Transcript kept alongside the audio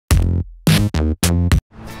Oh,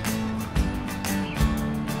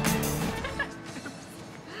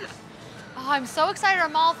 I'm so excited our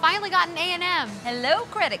mall finally got an A&M. Hello,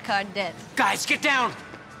 credit card debt. Guys, get down!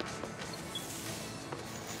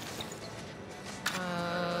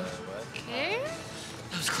 Okay.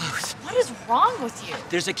 That was close. What is wrong with you?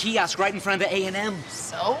 There's a kiosk right in front of the A&M.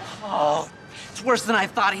 So? Oh, it's worse than I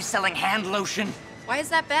thought. He's selling hand lotion. Why is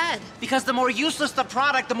that bad? Because the more useless the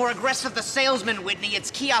product, the more aggressive the salesman, Whitney.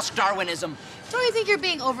 It's kiosk Darwinism. Don't you think you're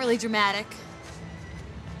being overly dramatic?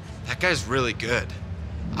 That guy's really good.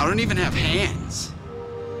 I don't even have hands.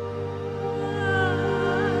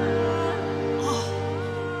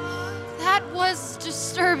 That was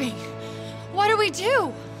disturbing. What do we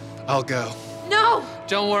do? I'll go. No!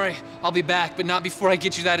 Don't worry, I'll be back, but not before I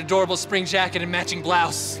get you that adorable spring jacket and matching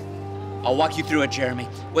blouse. I'll walk you through it, Jeremy.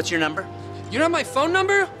 What's your number? You don't have my phone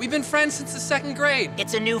number? We've been friends since the 2nd grade.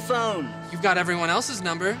 It's a new phone. You've got everyone else's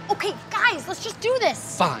number. Okay, guys, let's just do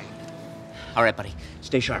this. Fine. All right, buddy.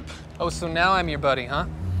 Stay sharp. Oh, so now I'm your buddy, huh?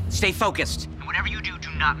 Stay focused. And whatever you do,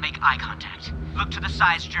 do not make eye contact. Look to the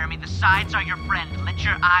sides, Jeremy. The sides are your friend. Let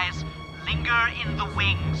your eyes linger in the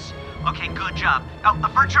wings. Okay, good job. Now,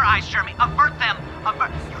 avert your eyes, Jeremy. Avert them.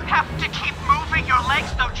 Avert. You have to keep moving your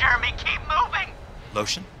legs, though, Jeremy. Keep moving.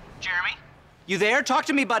 Lotion? Jeremy? You there? Talk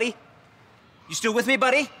to me, buddy. You still with me,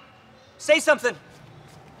 buddy? Say something.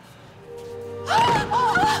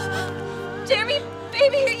 Jeremy,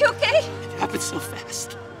 baby, are you okay? It happened so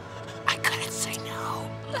fast. I couldn't say no.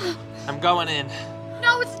 I'm going in.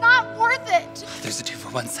 No, it's not worth it. There's a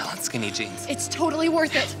 2-for-1 sale on skinny jeans. It's totally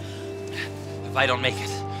worth it. If I don't make it,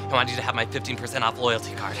 I want you to have my 15% off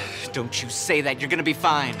loyalty card. Don't you say that. You're gonna be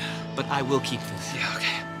fine. But I will keep this. Yeah,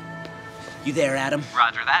 okay. You there, Adam?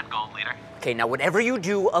 Roger that, Gold Leader. Okay, now whatever you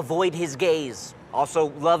do, avoid his gaze.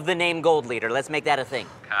 Also, love the name Gold Leader. Let's make that a thing.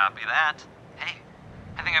 Copy that. Hey,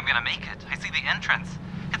 I think I'm gonna make it. I see the entrance.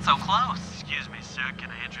 It's so close. Excuse me, sir. Can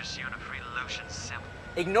I interest you in a free lotion sample?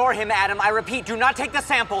 Ignore him, Adam. I repeat, do not take the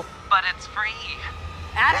sample. But it's free.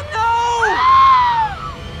 Adam, no!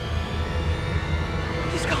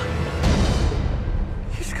 He's gone.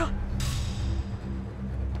 He's gone.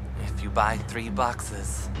 If you buy 3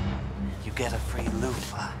 boxes, you get a free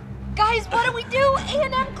loofah. Guys, what do we do?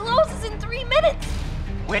 A&M closes in 3 minutes.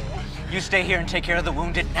 Whit, you stay here and take care of the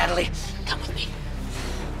wounded. Natalie, come with me.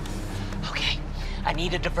 Okay, I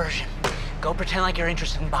need a diversion. Go pretend like you're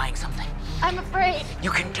interested in buying something. I'm afraid.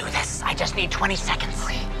 You can do this. I just need 20 seconds.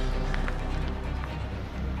 Okay.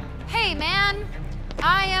 Hey, man.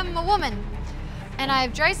 I am a woman. And I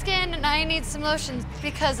have dry skin, and I need some lotion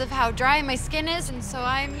because of how dry my skin is, and so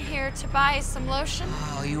I'm here to buy some lotion.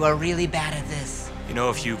 Oh, you are really bad at this. You know,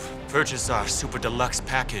 if you've purchased our super deluxe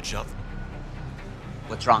package of...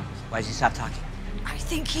 What's wrong? Why does he stop talking? I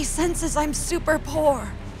think he senses I'm super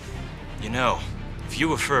poor. You know, if you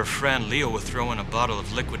were for a friend, Leo would throw in a bottle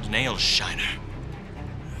of liquid nail shiner.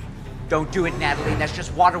 Don't do it, Natalie. That's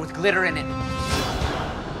just water with glitter in it.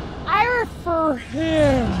 I refer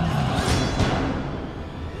him.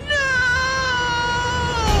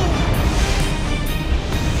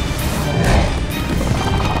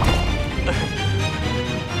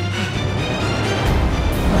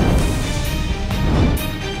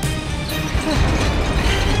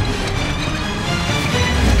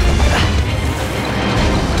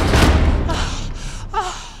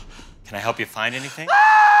 Can I help you find anything?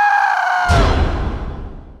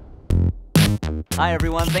 Hi,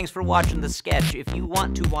 everyone. Thanks for watching the sketch. If you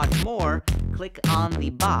want to watch more, click on the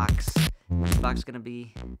box. Where's the box gonna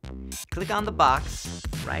be? Click on the box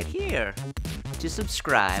right here to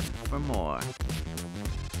subscribe for more.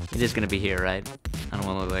 It is gonna be here, right? I don't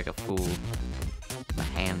want to look like a fool. With my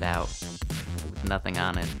hand out with nothing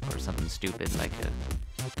on it, or something stupid like a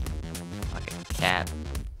cat.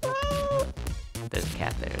 There's a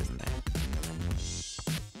cat there, isn't there?